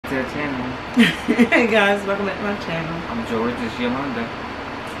to the channel. Hey guys, welcome back to my channel. I'm George, this is Yolanda.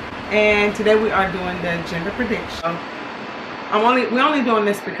 And today we are doing the gender prediction. We're only doing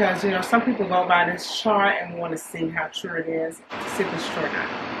this because, you know, some people go by this chart and want to see how true it is, to see if it's true or not.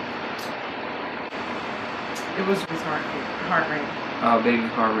 It was his heart rate. Oh,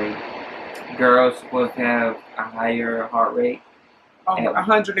 baby's heart rate. Girls supposed to have a higher heart rate. Over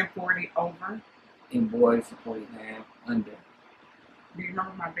 140 over. And boys supposed to have under. Do you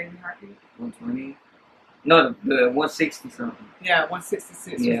remember my baby heartbeat? 120? No, the 160 something. Yeah,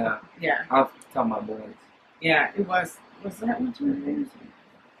 166. Yeah. Yeah. I was talking about boys. Yeah, it was. Was that 120?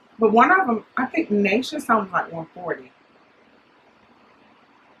 But one of them, I think Nation sounds like 140.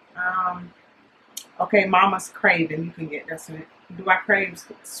 Okay, Mama's craving. You can get this in it. Do I crave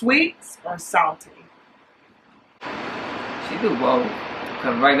sweets or salty? She do both.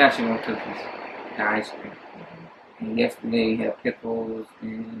 Because right now she wants cookies and ice cream. And yesterday he had pickles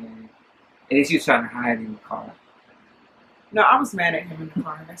and she was trying to hide in the car. No, I was mad at him in the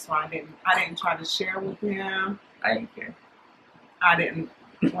car. That's why I didn't try to share with him. I didn't care. I didn't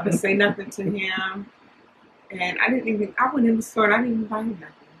want to say nothing to him. And I went in the store and I didn't even buy him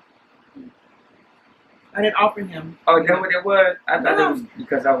nothing. I didn't offer him. Oh, is that what it was? I thought it was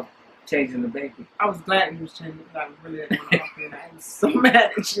because I was changing the baby. I was glad he was changing because I really didn't want to offer him. I was so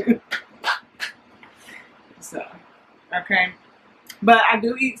mad at you. So, okay. But I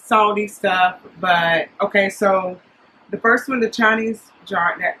do eat salty stuff. But, okay, so the first one, the Chinese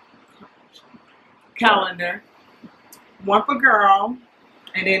jar, that calendar. One for girl.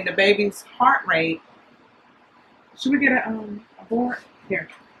 And then the baby's heart rate. Should we get a board? Here.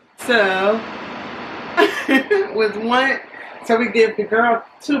 So, with one, so we give the girl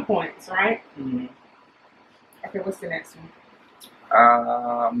 2 points, right? Mm-hmm. Okay, what's the next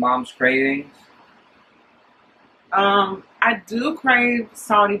one? Mom's cravings. I do crave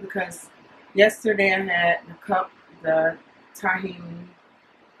salty because yesterday I had the tahini,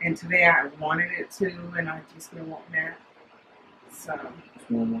 and today I wanted it too, and I just didn't want that.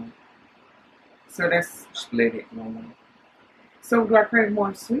 So that's split it. 1-1. So do I crave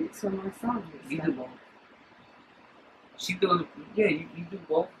more sweets or more salty? You do both. She does. Yeah, you do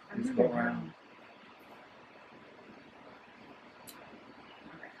both. Just go around.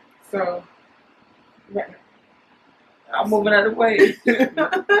 So. I'm moving out of the way.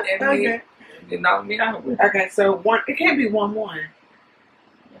 Okay. It knocked me out. Okay, so one. It can't be 1-1.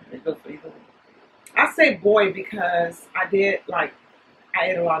 It goes for either one. I say boy because I ate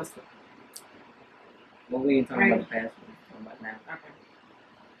a lot of stuff. Well, we ain't talking about the past one. We're talking about now. Okay.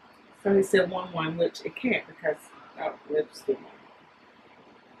 So he said 1-1, which it can't because lips do one.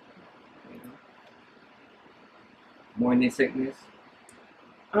 Morning sickness.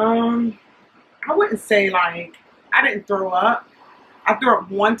 I wouldn't say I didn't throw up. I threw up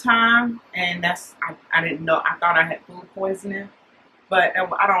one time, and I didn't know. I thought I had food poisoning, but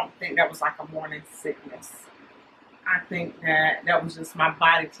I don't think that was like a morning sickness. I think that was just my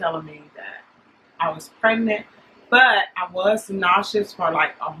body telling me that I was pregnant, but I was nauseous for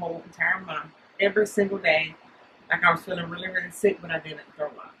like a whole entire month, every single day. Like I was feeling really, really sick, but I didn't throw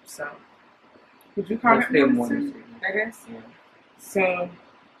up. So, would you call it morning sickness? I guess. Yeah. So,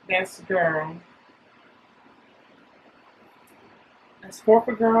 that's girl. That's 4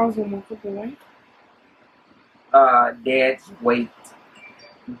 for girls and 1 for boys. Dad's weight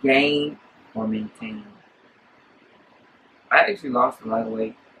gain or maintain. I actually lost a lot of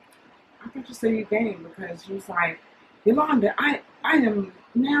weight. I thought you said you gained because you was like, Yolanda, I am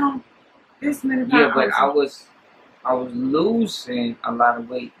now this many pounds. Yeah, but I was losing a lot of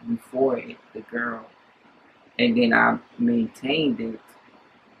weight before the girl, and then I maintained it.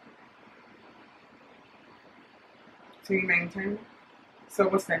 So you maintained it? So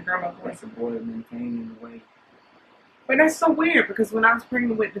what's that, girl or boy? That's a boy maintaining the weight. But that's so weird because when I was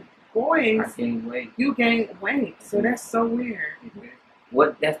pregnant with the boys, I gained weight. You gained weight, so that's so weird.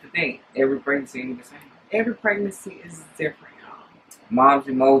 That's the thing. Every pregnancy ain't the same. Every pregnancy is different, y'all. Mom's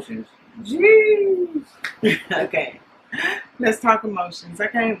emotions. Jeez. Okay. Let's talk emotions.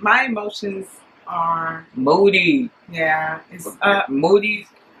 Okay, my emotions are moody. Yeah, it's moody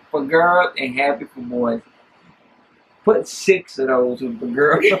for girls and happy for boys. Put 6 of those with the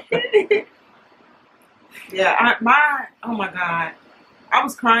girl. Yeah, oh my God. I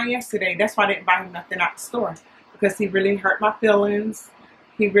was crying yesterday. That's why I didn't buy him nothing at the store. Because he really hurt my feelings.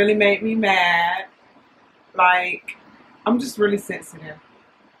 He really made me mad. Like, I'm just really sensitive.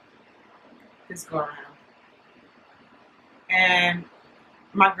 This go around. And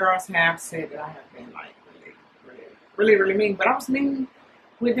my girls have said that I have been like really mean. But I was mean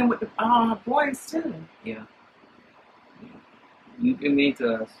with them with the boys too. Yeah. You've been mean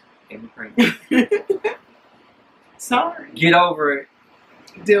to us. And we're crazy. Sorry. Get over it.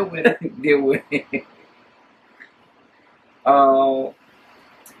 Deal with it. Deal with it.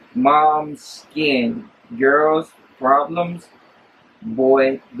 Mom's skin. Girls problems.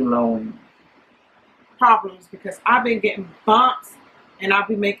 Boy glowing. Problems because I've been getting bumps and I've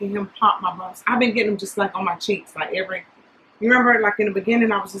been making him pop my bumps. I've been getting them just like on my cheeks, like every. You remember, like in the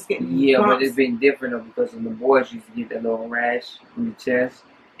beginning, I was just getting bumps. But it's been different though, because in the boys used to get that little rash on your chest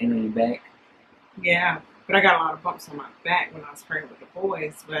and on your back. Yeah, but I got a lot of bumps on my back when I was pregnant with the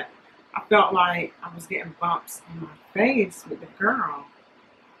boys. But I felt like I was getting bumps on my face with the girl.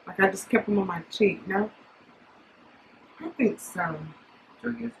 Like I just kept them on my cheek. No, I think so. So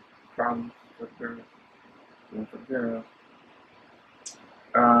I guess problems for girls. One for girls.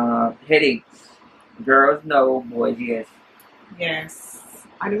 Headaches. Girls no, boys yes. Yes,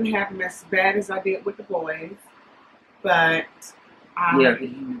 I didn't have them as bad as I did with the boys, but yeah,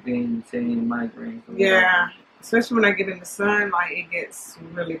 because you've been saying migraines. Yeah, especially when I get in the sun, like it gets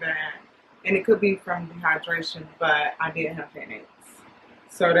really bad, and it could be from dehydration. But I did have headaches,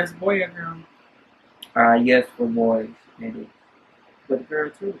 so that's boy or girl. Yes for boys, headaches, but girl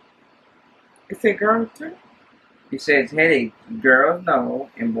too. It said girl too. It says headaches. Girls no,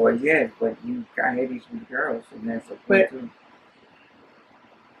 and boys yes, but you got headaches with girls, and that's okay too.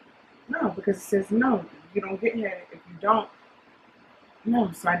 No, because it says no. You don't get headache if you don't.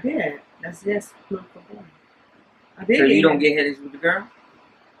 No, so I did. That's yes, no for boy. I did. So you don't get headaches with the girl?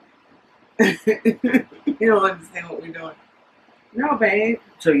 You don't understand what we're doing. No, babe.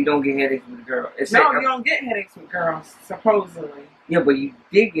 So you don't get headaches with the girl? No, you don't get headaches with girls, supposedly. Yeah, but you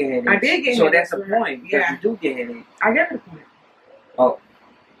did get headaches. I did get so headaches. So that's the point. Yeah. You do get headaches. I get the point. Oh.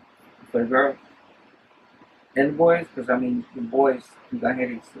 For the girls? And the boys? Because, I mean, the boys, you got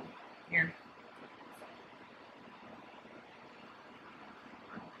headaches too. Yeah.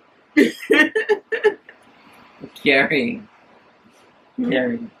 Carrying.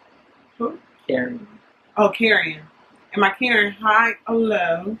 Carrying. Who? Carrying. Oh, carrying. Am I carrying high or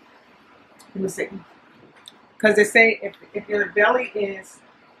low? Let me see. Because they say if your belly is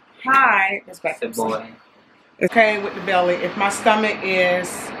high, it's a boy. Okay with the belly. If my stomach is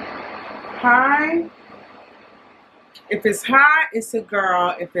high, if it's high, it's a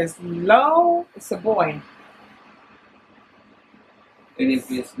girl. If it's low, it's a boy. And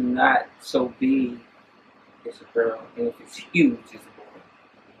if it's not so big, it's a girl. And if it's huge, it's a boy.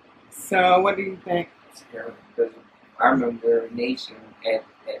 So what do you think? It's a girl. Because I remember Nation at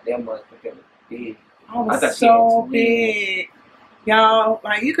them was big. I was so big. Y'all,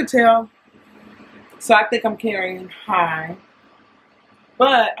 like you could tell. So I think I'm carrying high.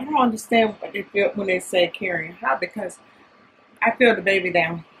 But I don't understand what they feel when they say carrying high, because I feel the baby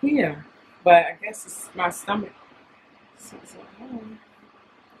down here. But I guess it's my stomach.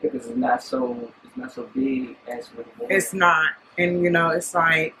 Because it's not so big as with the boys. It's not. And it's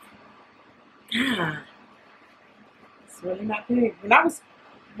like, God, it's really not big. When I was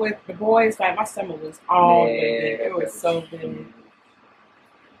with the boys, like my stomach was all big. It was so big.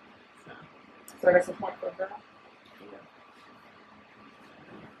 So that's a point for a girl?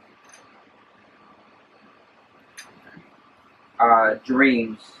 Yeah.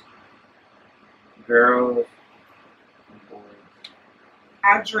 Dreams. Girls and boys.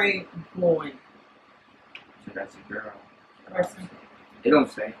 I dream boy. So that's a girl. They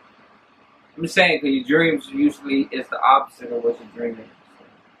don't say. I'm saying because your dreams usually is the opposite of what you're dreaming.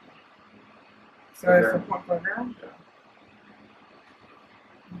 So it's a point for a girl?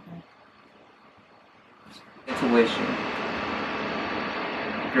 Okay. Intuition.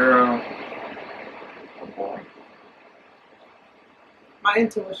 Girl or boy? My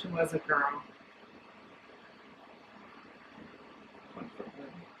intuition was a girl.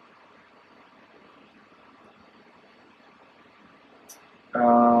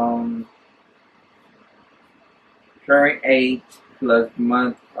 Current age plus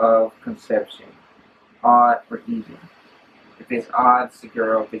month of conception. Odd or even. If it's odd, it's a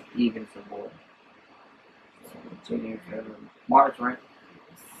girl. If it's even, it's a boy. So, January, February, March, right?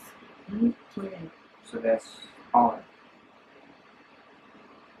 28. So that's odd.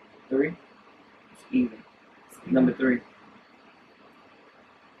 3? It's even. Number 3.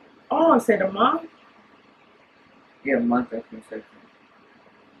 Oh, it said a month? Yeah, month of conception.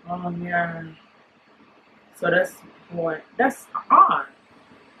 Yeah. So that's boy. That's odd.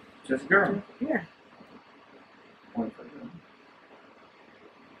 Just a girl. Yeah. One for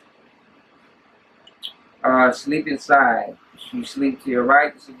girl. Sleep inside. If you sleep to your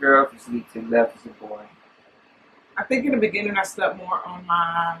right, it's a girl. If you sleep to your left, it's a boy. I think in the beginning I slept more on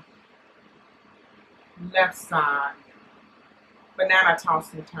my left side. banana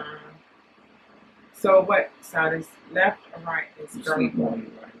toss and turn. So what side is left or right? Is You girl. sleep on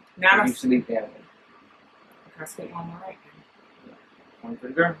the right. Now You sleep that way. I sleep on my right. One for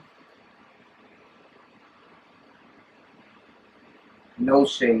the girl. No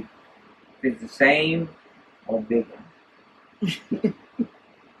shape. If it's the same or bigger.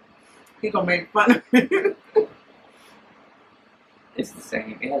 He gonna make fun of me. It's the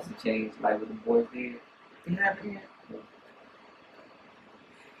same. It hasn't changed like with the boys did. You have it yet?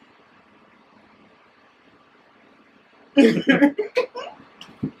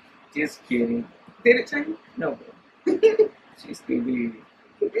 Just kidding. Did it change? No, bro. She's still big.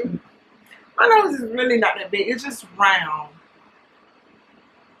 My nose is really not that big. It's just round.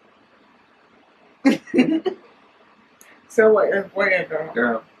 So whatever.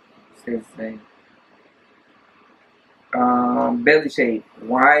 Girl, stays the same. Belly shape,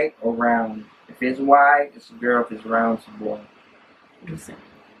 wide or round? If it's wide, it's a girl. If it's round, it's a boy. Let me see.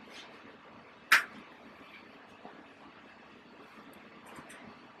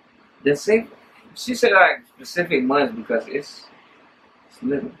 The same. She said like specific months because it's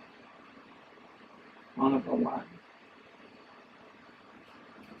little. I don't know why.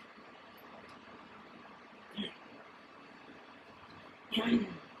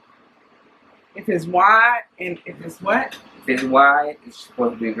 If it's wide and if it's what? If it's wide, it's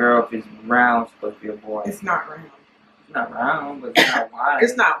supposed to be a girl. If it's round, it's supposed to be a boy. It's not round. It's not round, but it's not wide.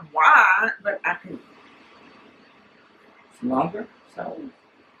 It's not wide, but I can. It's longer. So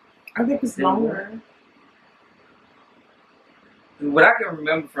I think it's longer. what I can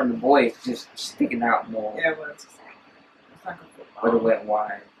remember from the boy is just sticking out more. Yeah, well, it's like a football. But it went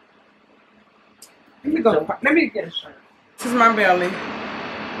wide. Let me go. Let me get a shirt. This is my belly.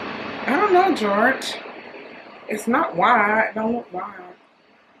 I don't know, George. It's not wide. It don't look wide.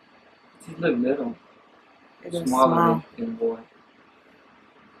 It look little. It is Smaller small. than the boy.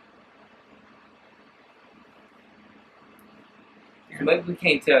 So maybe we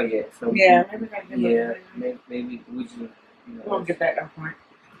can't tell yet. So Yeah, maybe I can yeah, maybe we just we'll get that up point.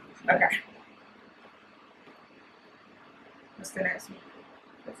 Okay. What's the next one?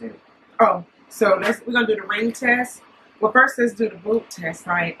 That's it. Oh, so we're gonna do the ring test. Well, first let's do the boob test.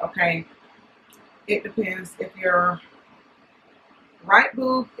 Right? Okay. It depends if your right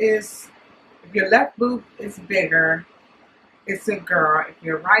boob is, if your left boob is bigger, it's a girl. If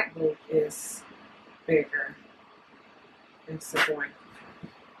your right boob is bigger, it's a boy.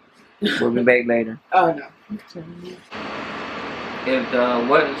 We'll be back later. Oh no. If the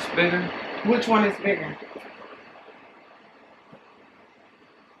what is bigger? Which one is bigger?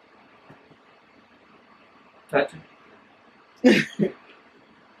 Touch it.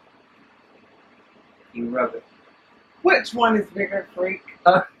 You rub it. Which one is bigger, freak?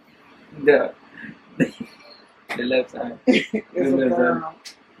 The left side. It's The a left girl. side.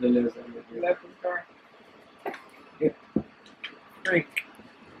 The left side. Left is girl. Freak.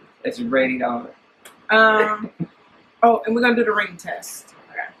 That's your rating on it. Oh, and we're gonna do the ring test.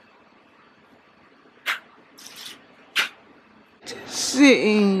 Okay. Sit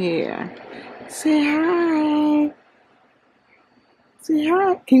in here. Say hi. Say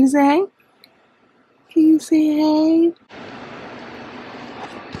hi. Can you say hey? Can you say hey?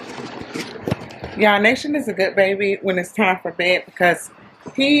 Yeah, Nation is a good baby when it's time for bed because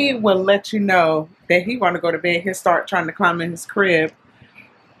he will let you know that he want to go to bed. He'll start trying to climb in his crib,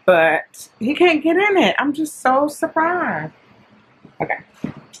 but he can't get in it. I'm just so surprised. Okay,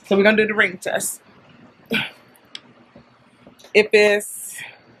 so we're gonna do the ring test. If it's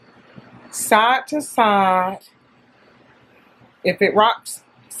side to side, if it rocks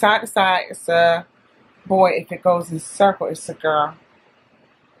side to side, it's a boy. If it goes in circle, it's a girl.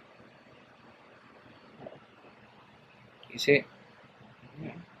 You see it?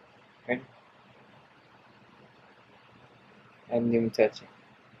 Yeah. Okay. I didn't even touch it.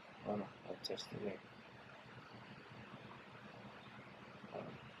 Oh no, I touched the leg.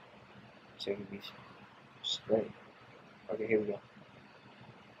 Check it, bitch. Straight. Okay, here we go.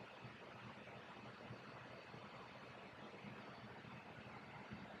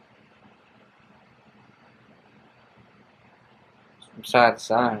 From side to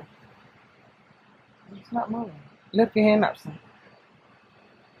side. It's not moving. Lift your hand up, son.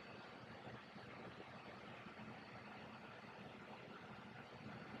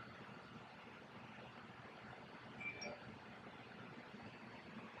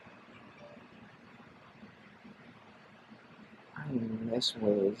 I don't even mess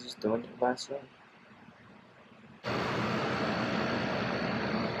with it. It's just doing it by itself.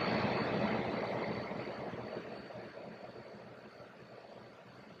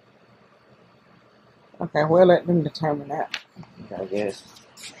 Okay, we'll let them determine that. I guess.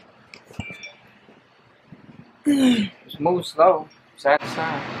 Just move slow, side to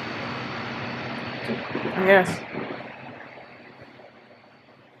side. Yes.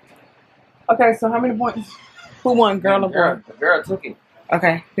 Okay, so how many points? Who won, girl or boy? The girl took it.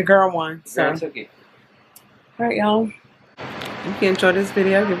 Okay, the girl won. The girl took it. Alright, y'all. If you enjoyed this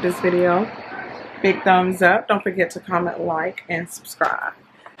video, give this video a big thumbs up. Don't forget to comment, like, and subscribe.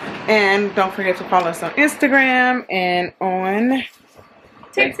 And don't forget to follow us on Instagram and on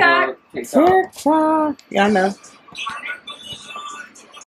TikTok. TikTok. Y'all know.